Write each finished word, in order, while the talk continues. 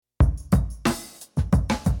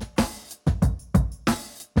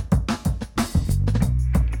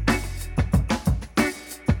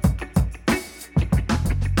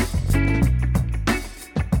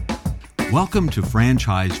Welcome to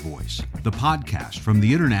Franchise Voice, the podcast from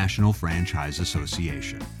the International Franchise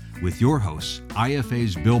Association, with your hosts,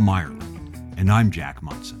 IFA's Bill Meyerly, and I'm Jack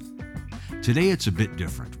Munson. Today it's a bit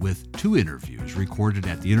different, with two interviews recorded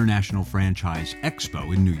at the International Franchise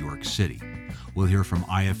Expo in New York City. We'll hear from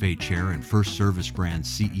IFA Chair and First Service Brand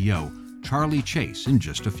CEO, Charlie Chase, in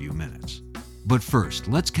just a few minutes. But first,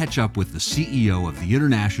 let's catch up with the CEO of the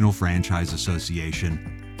International Franchise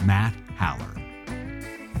Association, Matt Haller.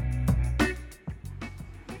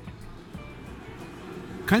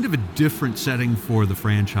 Kind of a different setting for the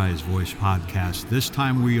Franchise Voice podcast. This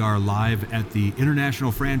time we are live at the International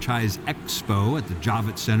Franchise Expo at the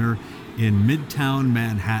Javits Center in Midtown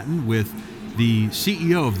Manhattan with the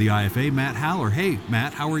CEO of the IFA, Matt Haller. Hey,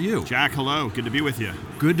 Matt, how are you? Jack, hello. Good to be with you.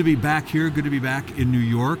 Good to be back here. Good to be back in New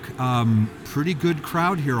York. Pretty good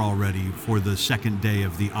crowd here already for the second day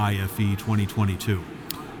of the IFE 2022.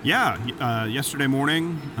 Yeah, yesterday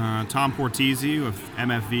morning, Tom Portese of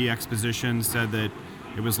MFV Exposition said that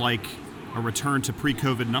it was like a return to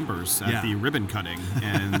pre-COVID numbers at the ribbon cutting.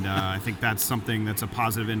 And I think that's something that's a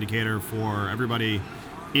positive indicator for everybody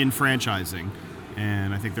in franchising.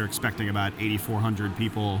 And I think they're expecting about 8,400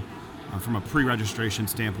 people from a pre-registration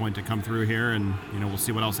standpoint to come through here, and we'll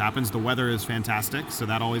see what else happens. The weather is fantastic, so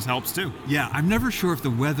that always helps too. Yeah, I'm never sure if the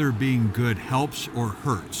weather being good helps or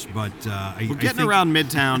hurts, but I think around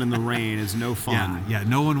Midtown in the rain is no fun. Yeah,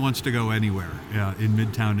 no one wants to go anywhere in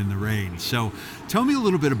Midtown in the rain. So tell me a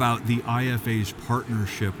little bit about the IFA's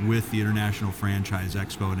partnership with the International Franchise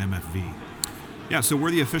Expo and MFV. Yeah, so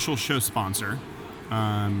we're the official show sponsor.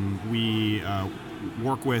 We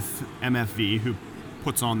work with MFV, who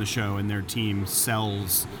puts on the show, and their team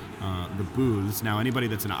sells the booths. Now, anybody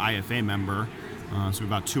that's an IFA member, so we have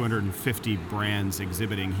about 250 brands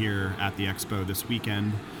exhibiting here at the expo this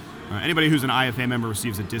weekend. Anybody who's an IFA member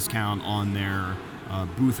receives a discount on their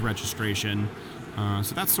booth registration.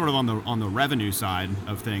 So that's sort of on the revenue side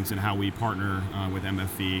of things and how we partner with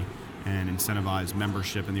MFV and incentivize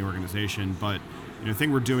membership in the organization. But the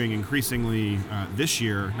thing we're doing increasingly this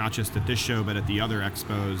year, not just at this show but at the other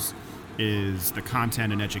expos, is the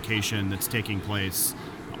content and education that's taking place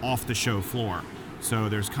off the show floor. So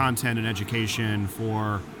there's content and education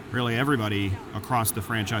for really everybody across the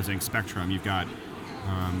franchising spectrum. You've got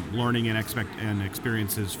learning and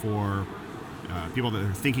experiences for people that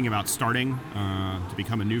are thinking about starting to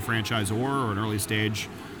become a new franchisor or an early stage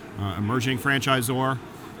emerging franchisor.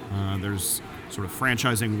 There's sort of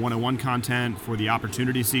franchising 101 content for the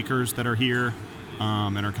opportunity seekers that are here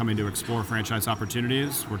and are coming to explore franchise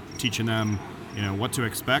opportunities. We're teaching them, what to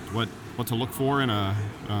expect, what to look for in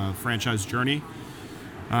a franchise journey.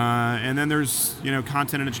 And then there's,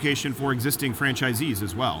 content and education for existing franchisees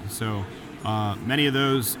as well. So many of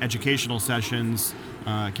those educational sessions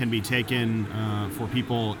can be taken for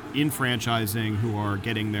people in franchising who are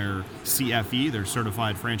getting their CFE, their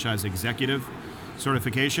Certified Franchise Executive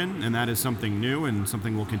certification, and that is something new and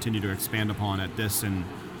something we'll continue to expand upon at this and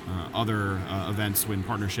other events in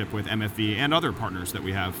partnership with MFV and other partners that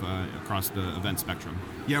we have across the event spectrum.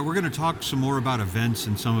 Yeah, we're going to talk some more about events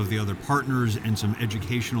and some of the other partners and some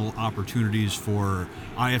educational opportunities for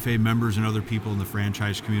IFA members and other people in the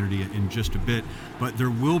franchise community in just a bit. But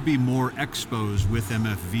there will be more expos with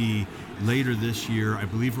MFV later this year. I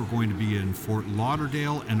believe we're going to be in Fort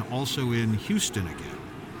Lauderdale and also in Houston again.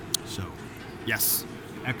 So, yes.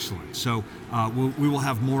 Excellent. So we will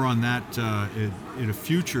have more on that in a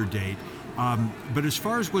future date. But as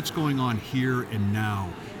far as what's going on here and now,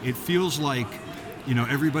 it feels like,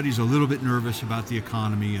 everybody's a little bit nervous about the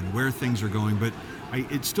economy and where things are going, but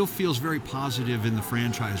it still feels very positive in the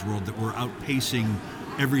franchise world that we're outpacing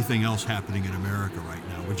everything else happening in America right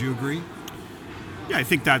now. Would you agree? Yeah, I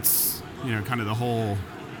think that's, kind of the whole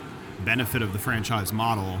benefit of the franchise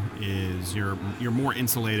model is you're more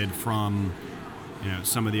insulated from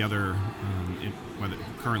some of the other, whether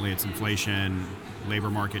currently it's inflation,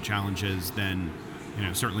 labor market challenges, than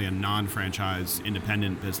certainly a non-franchise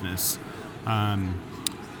independent business.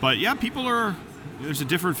 But yeah, there's a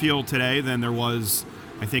different feel today than there was,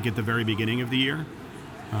 I think, at the very beginning of the year,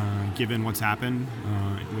 given what's happened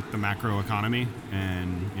with the macro economy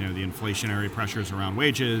and the inflationary pressures around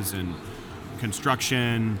wages and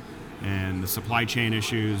construction and the supply chain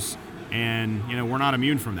issues. And, we're not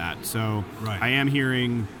immune from that. So right. I am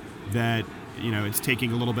hearing that, it's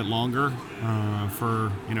taking a little bit longer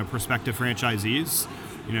for, prospective franchisees,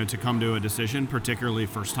 to come to a decision, particularly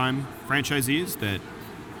first-time franchisees that,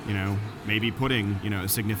 may be putting, a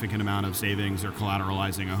significant amount of savings or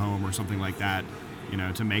collateralizing a home or something like that,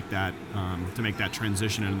 to make that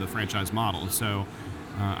transition into the franchise model. So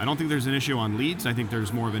I don't think there's an issue on leads. I think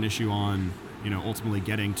there's more of an issue on, ultimately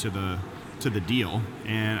getting to the to the deal.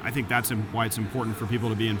 And I think that's why it's important for people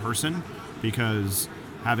to be in person, because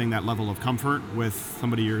having that level of comfort with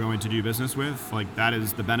somebody you're going to do business with, like, that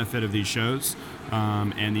is the benefit of these shows,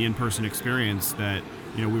 and the in-person experience that,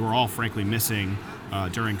 we were all frankly missing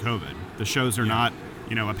during COVID. The shows are not,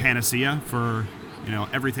 a panacea for,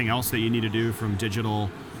 everything else that you need to do, from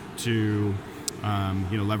digital to,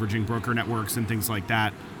 leveraging broker networks and things like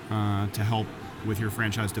that to help with your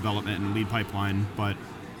franchise development and lead pipeline. But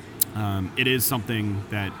it is something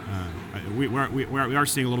that we are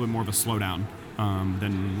seeing a little bit more of a slowdown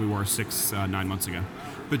than we were 9 months ago.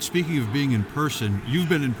 But speaking of being in person, you've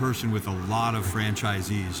been in person with a lot of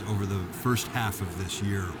franchisees over the first half of this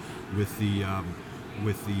year with the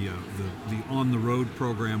On the Road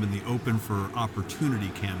program and the Open for Opportunity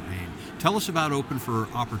campaign. Tell us about Open for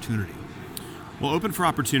Opportunity. Well, Open for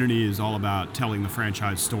Opportunity is all about telling the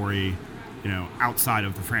franchise story, outside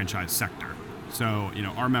of the franchise sector. So,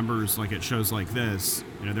 our members, like at shows like this,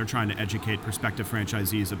 they're trying to educate prospective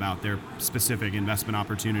franchisees about their specific investment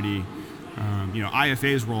opportunity.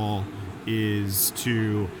 IFA's role is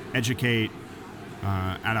to educate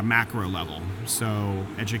at a macro level. So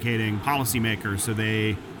educating policymakers so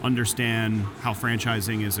they understand how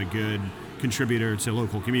franchising is a good contributor to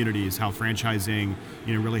local communities, how franchising,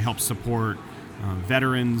 really helps support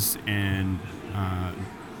veterans, and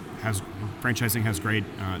franchising has great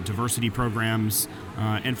diversity programs,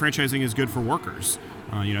 and franchising is good for workers.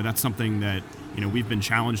 That's something that we've been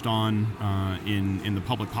challenged on in the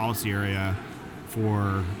public policy area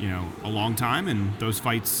for a long time, and those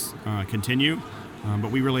fights continue.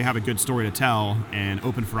 But we really have a good story to tell, and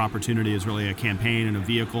Open for Opportunity is really a campaign and a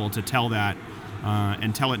vehicle to tell that,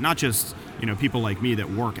 and tell it not just people like me that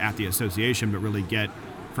work at the association, but really get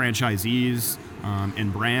franchisees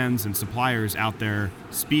and brands and suppliers out there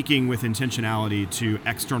speaking with intentionality to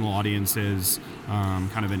external audiences,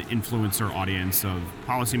 kind of an influencer audience of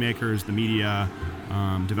policymakers, the media,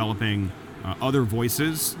 developing other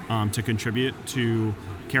voices to contribute to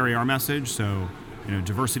carry our message. So,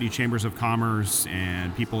 diversity chambers of commerce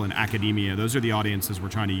and people in academia, those are the audiences we're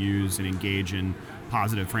trying to use and engage in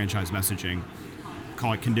positive franchise messaging.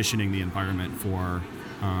 Call it conditioning the environment for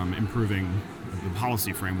improving the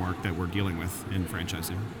policy framework that we're dealing with in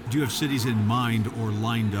franchising. Do you have cities in mind or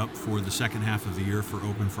lined up for the second half of the year for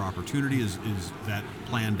Open for Opportunity? Is that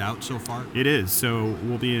planned out so far? It is. So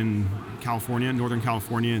we'll be in California, Northern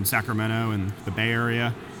California, and Sacramento and the Bay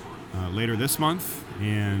Area later this month,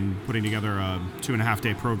 and putting together a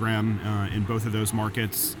 2.5-day program in both of those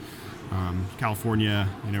markets. California,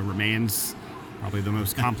 remains probably the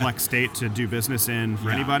most complex state to do business in for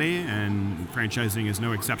anybody, and franchising is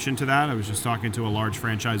no exception to that. I was just talking to a large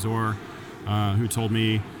franchisor who told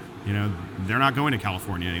me, they're not going to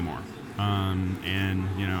California anymore. And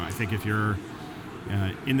I think if you're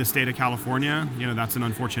in the state of California, that's an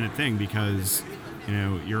unfortunate thing, because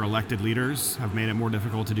your elected leaders have made it more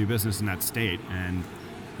difficult to do business in that state. And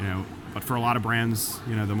but for a lot of brands,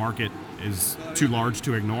 the market is too large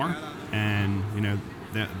to ignore, and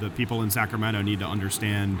the people in Sacramento need to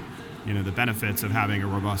understand, the benefits of having a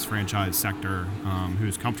robust franchise sector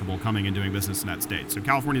who's comfortable coming and doing business in that state. So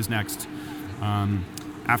California's next.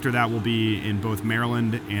 After that, we'll be in both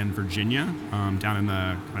Maryland and Virginia, down in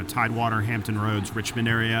the Tidewater, Hampton Roads, Richmond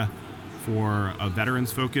area for a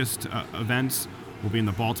veterans-focused event. We'll be in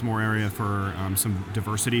the Baltimore area for some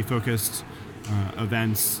diversity-focused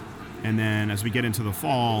events. And then as we get into the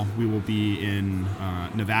fall, we will be in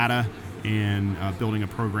Nevada and building a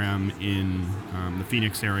program in the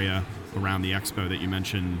Phoenix area around the expo that you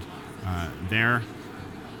mentioned there.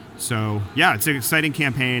 So yeah, it's an exciting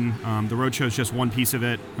campaign. The roadshow is just one piece of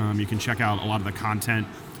it. You can check out a lot of the content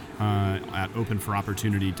at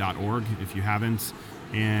openforopportunity.org if you haven't.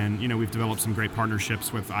 And we've developed some great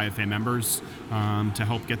partnerships with IFA members to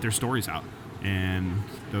help get their stories out, and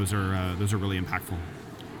those are really impactful.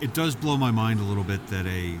 It does blow my mind a little bit that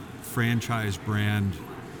a franchise brand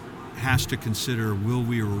has to consider, will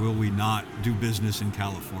we or will we not do business in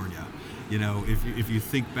California? If you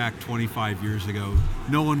think back 25 years ago,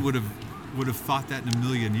 no one would have thought that in a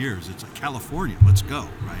million years. It's like, California, let's go,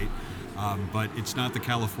 right? But it's not the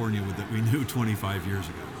California that we knew 25 years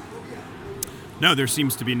ago. No, there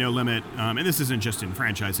seems to be no limit, and this isn't just in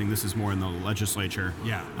franchising. This is more in the legislature.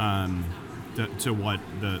 Yeah. To what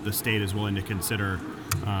the state is willing to consider,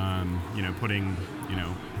 putting,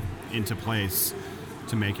 into place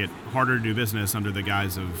to make it harder to do business under the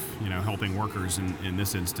guise of, helping workers in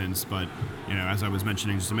this instance. But, as I was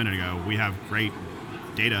mentioning just a minute ago, we have great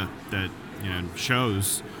data that,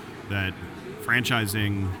 shows that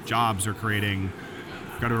franchising jobs are creating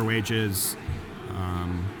better wages,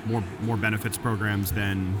 more benefits programs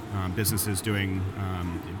than businesses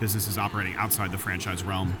operating outside the franchise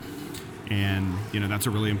realm. And that's a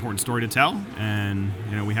really important story to tell, and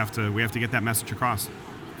we have to get that message across.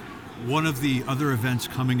 One of the other events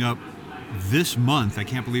coming up this month, I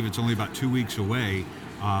can't believe it's only about 2 weeks away,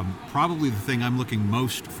 probably the thing I'm looking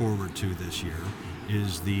most forward to this year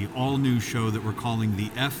is the all-new show that we're calling the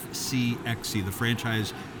FCXC, the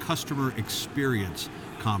Franchise Customer Experience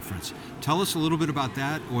Conference. Tell us a little bit about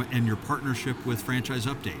that and your partnership with Franchise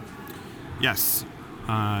Update. Yes.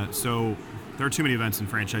 So there are too many events in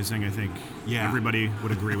franchising. I think everybody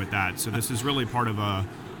would agree with that. So this is really part of a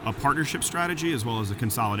partnership strategy as well as a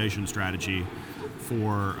consolidation strategy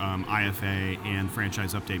for IFA and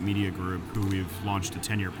Franchise Update Media Group, who we've launched a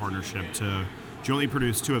 10-year partnership to jointly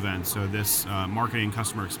produce two events. So this Marketing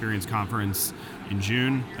Customer Experience Conference in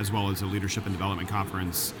June, as well as a Leadership and Development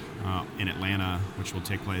Conference in Atlanta, which will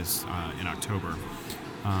take place in October.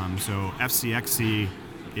 So FCXC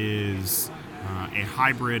is a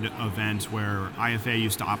hybrid event where IFA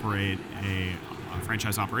used to operate a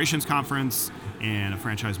franchise operations conference and a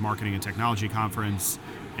franchise marketing and technology conference,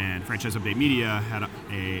 and Franchise Update Media had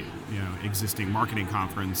a existing marketing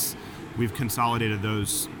conference. We've consolidated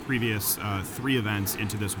those previous three events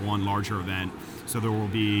into this one larger event. So there will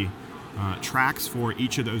be tracks for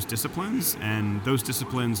each of those disciplines, and those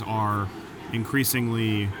disciplines are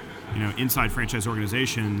increasingly, inside franchise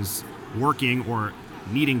organizations working or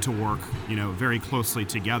needing to work, very closely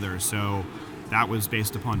together. So that was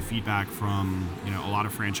based upon feedback from, a lot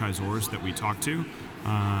of franchisors that we talked to.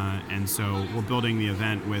 And so we're building the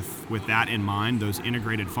event with that in mind, those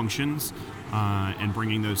integrated functions, and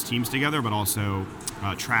bringing those teams together, but also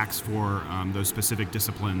tracks for those specific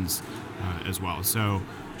disciplines as well. So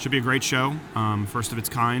it should be a great show, first of its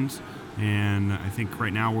kind. And I think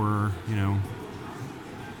right now we're, a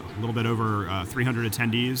little bit over 300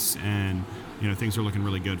 attendees, and things are looking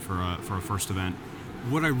really good for a first event.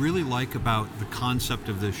 What I really like about the concept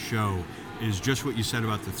of this show is just what you said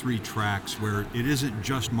about the three tracks, where it isn't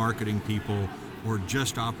just marketing people or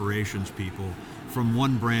just operations people. From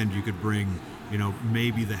one brand you could bring,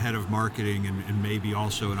 maybe the head of marketing and maybe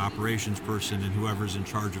also an operations person and whoever's in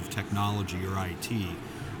charge of technology or IT.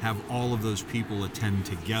 Have all of those people attend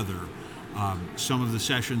together. Some of the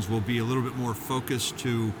sessions will be a little bit more focused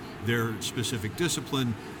to their specific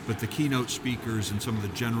discipline, but the keynote speakers and some of the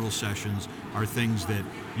general sessions are things that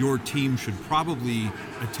your team should probably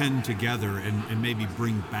attend together and maybe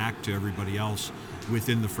bring back to everybody else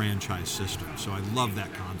within the franchise system. So I love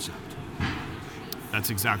that concept. That's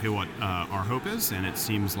exactly what our hope is, and it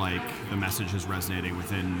seems like the message is resonating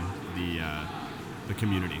within the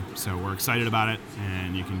community. So we're excited about it,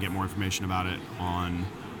 and you can get more information about it on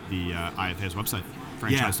the IFA's website,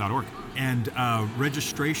 franchise.org. And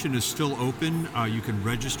registration is still open. You can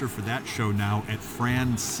register for that show now at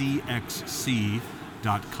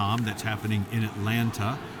francxc.com. That's happening in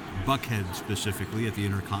Atlanta, Buckhead specifically, at the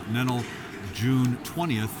Intercontinental, June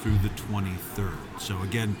 20th through the 23rd. So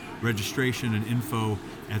again, registration and info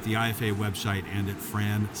at the IFA website and at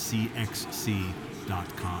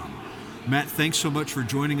francxc.com. Matt, thanks so much for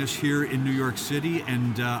joining us here in New York City,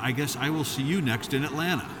 and I guess I will see you next in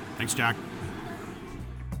Atlanta. Thanks, Jack.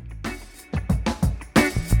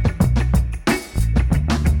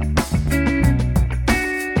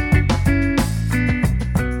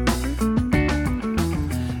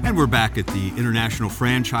 And we're back at the International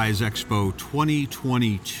Franchise Expo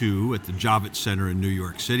 2022 at the Javits Center in New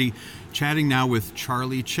York City, chatting now with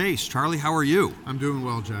Charlie Chase. Charlie, how are you? I'm doing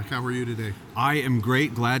well, Jack. How are you today? I am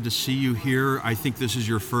great. Glad to see you here. I think this is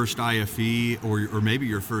your first IFE or maybe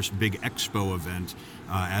your first big expo event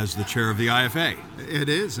as the chair of the IFA. It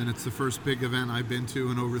is, and it's the first big event I've been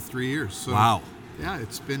to in over 3 years. So, wow. Yeah,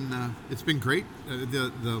 it's been great.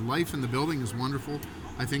 The life in the building is wonderful.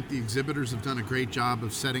 I think the exhibitors have done a great job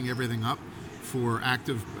of setting everything up for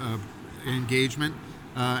active engagement,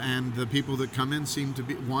 and the people that come in seem to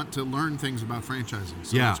want to learn things about franchising.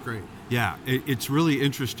 So that's great. Yeah, it's really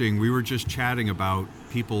interesting. We were just chatting about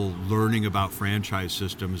people learning about franchise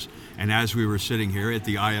systems, and as we were sitting here at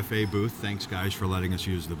the IFA booth, thanks guys for letting us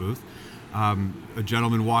use the booth, a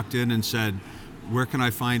gentleman walked in and said, "Where can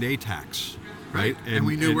I find ATAX?" Right, and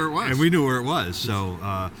we knew where it was. And we knew where it was. So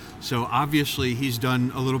obviously he's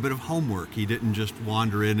done a little bit of homework. He didn't just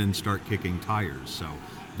wander in and start kicking tires. So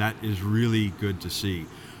that is really good to see.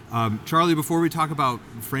 Charlie, before we talk about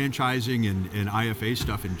franchising and IFA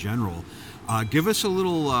stuff in general, give us a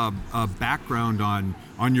little background on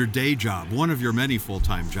your day job, one of your many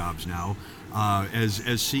full-time jobs now, as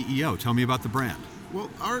CEO. Tell me about the brand. Well,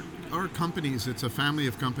 our companies, it's a family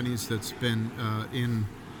of companies that's been in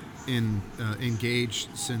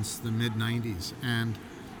engaged since the mid 90s. And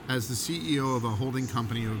as the CEO of a holding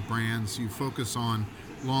company of brands, you focus on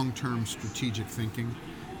long-term strategic thinking.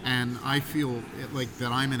 And I feel like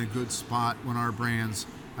that I'm in a good spot when our brands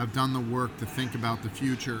have done the work to think about the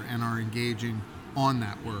future and are engaging on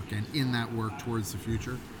that work and in that work towards the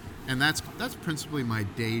future. And that's principally my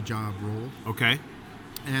day job role. Okay.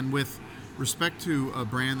 And with respect to a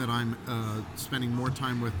brand that I'm spending more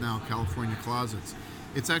time with now, California Closets,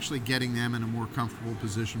 it's actually getting them in a more comfortable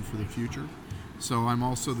position for the future. So I'm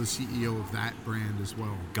also the CEO of that brand as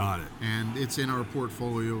well. Got it. And it's in our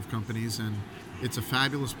portfolio of companies, and it's a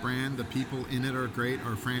fabulous brand. The people in it are great.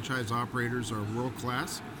 Our franchise operators are world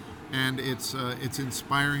class, and it's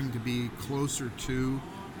inspiring to be closer to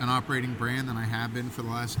an operating brand than I have been for the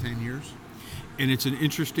last 10 years. And it's an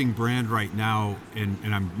interesting brand right now, and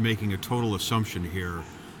I'm making a total assumption here,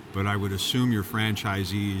 but I would assume your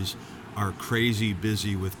franchisees are crazy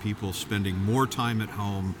busy with people spending more time at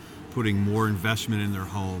home, putting more investment in their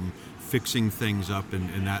home, fixing things up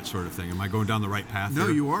and that sort of thing. Am I going down the right path No,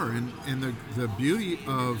 here? you are. And the beauty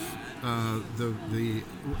of the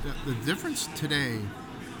difference today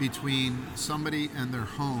between somebody and their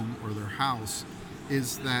home or their house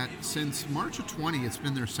is that since March of 20, it's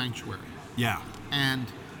been their sanctuary. Yeah. And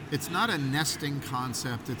it's not a nesting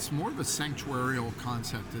concept, it's more of a sanctuarial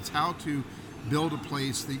concept. It's how to build a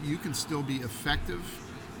place that you can still be effective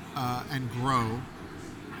and grow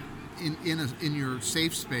in your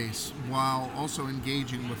safe space while also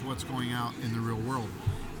engaging with what's going out in the real world.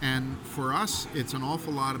 And for us, it's an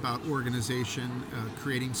awful lot about organization,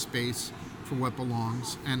 creating space for what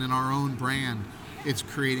belongs, and in our own brand, it's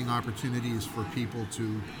creating opportunities for people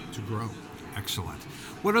to grow. Excellent.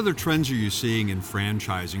 What other trends are you seeing in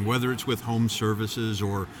franchising, whether it's with home services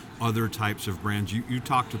or other types of brands? You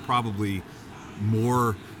talk to probably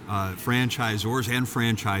more franchisors and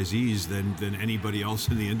franchisees than anybody else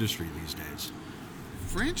in the industry these days.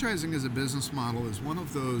 Franchising as a business model is one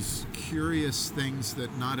of those curious things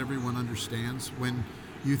that not everyone understands. When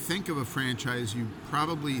you think of a franchise, you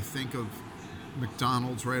probably think of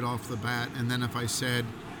McDonald's right off the bat, and then if I said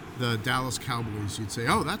the Dallas Cowboys, you'd say,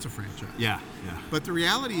 oh, that's a franchise. Yeah. But the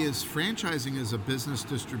reality is franchising is a business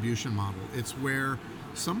distribution model. It's where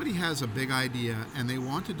somebody has a big idea and they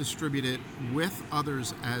want to distribute it with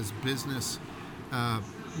others as business.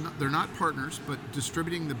 They're not partners, but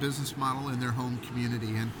distributing the business model in their home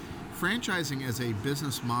community. And franchising as a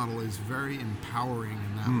business model is very empowering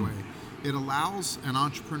in that way. It allows an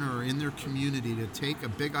entrepreneur in their community to take a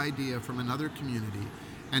big idea from another community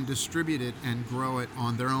and distribute it and grow it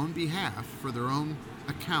on their own behalf for their own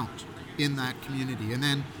account in that community. And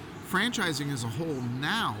then franchising as a whole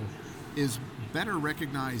now is better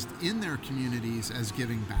recognized in their communities as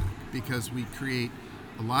giving back because we create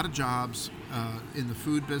a lot of jobs. In the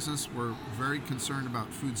food business, we're very concerned about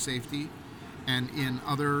food safety. And in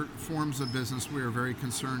other forms of business, we are very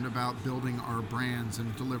concerned about building our brands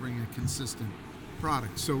and delivering a consistent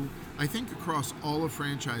product. So I think across all of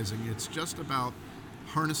franchising, it's just about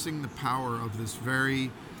harnessing the power of this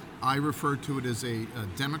I refer to it as a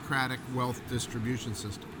democratic wealth distribution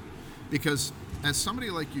system. Because as somebody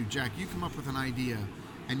like you, Jack, you come up with an idea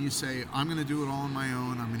and you say, I'm going to do it all on my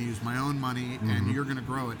own, I'm going to use my own money, and you're going to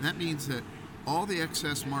grow it. And that means that all the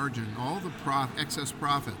excess margin, all the excess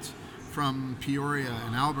profits from Peoria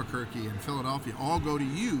and Albuquerque and Philadelphia all go to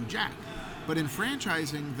you, Jack. But in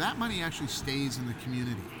franchising, that money actually stays in the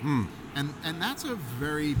community. And that's a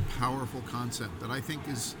very powerful concept that I think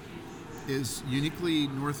is uniquely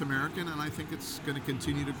North American, and I think it's going to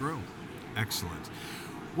continue to grow. Excellent.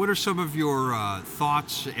 What are some of your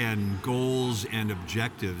thoughts and goals and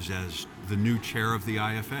objectives as the new chair of the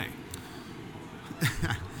IFA?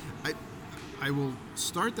 I will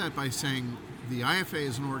start that by saying the IFA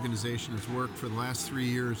as an organization has worked for the last 3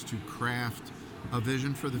 years to craft a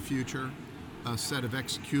vision for the future, a set of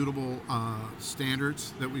executable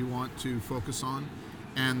standards that we want to focus on.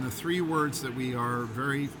 And the 3 words that we are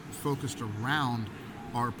very focused around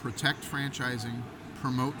are protect franchising,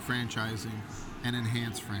 promote franchising, and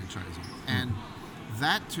enhance franchising. And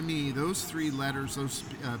that to me, those 3 letters, those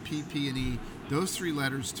P, P, and E, those 3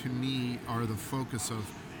 letters to me are the focus of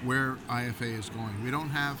where IFA is going. We don't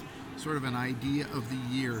have sort of an idea of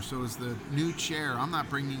the year. So as the new chair, I'm not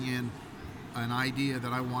bringing in an idea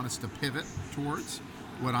that I want us to pivot towards.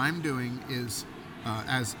 What I'm doing is,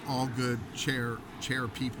 as all good chair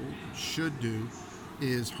people should do,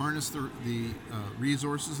 is harness the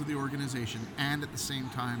resources of the organization and at the same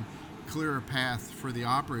time clear a path for the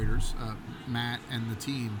operators, Matt and the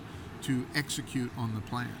team, to execute on the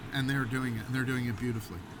plan. And they're doing it, and they're doing it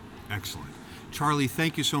beautifully. Excellent. Charlie,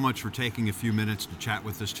 thank you so much for taking a few minutes to chat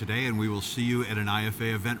with us today, and we will see you at an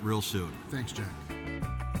IFA event real soon. Thanks, Jack.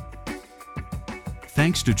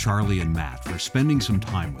 Thanks to Charlie and Matt for spending some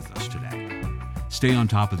time with us today. Stay on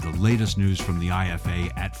top of the latest news from the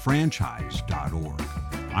IFA at franchise.org.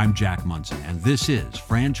 I'm Jack Munson, and this is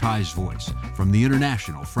Franchise Voice from the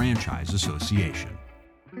International Franchise Association.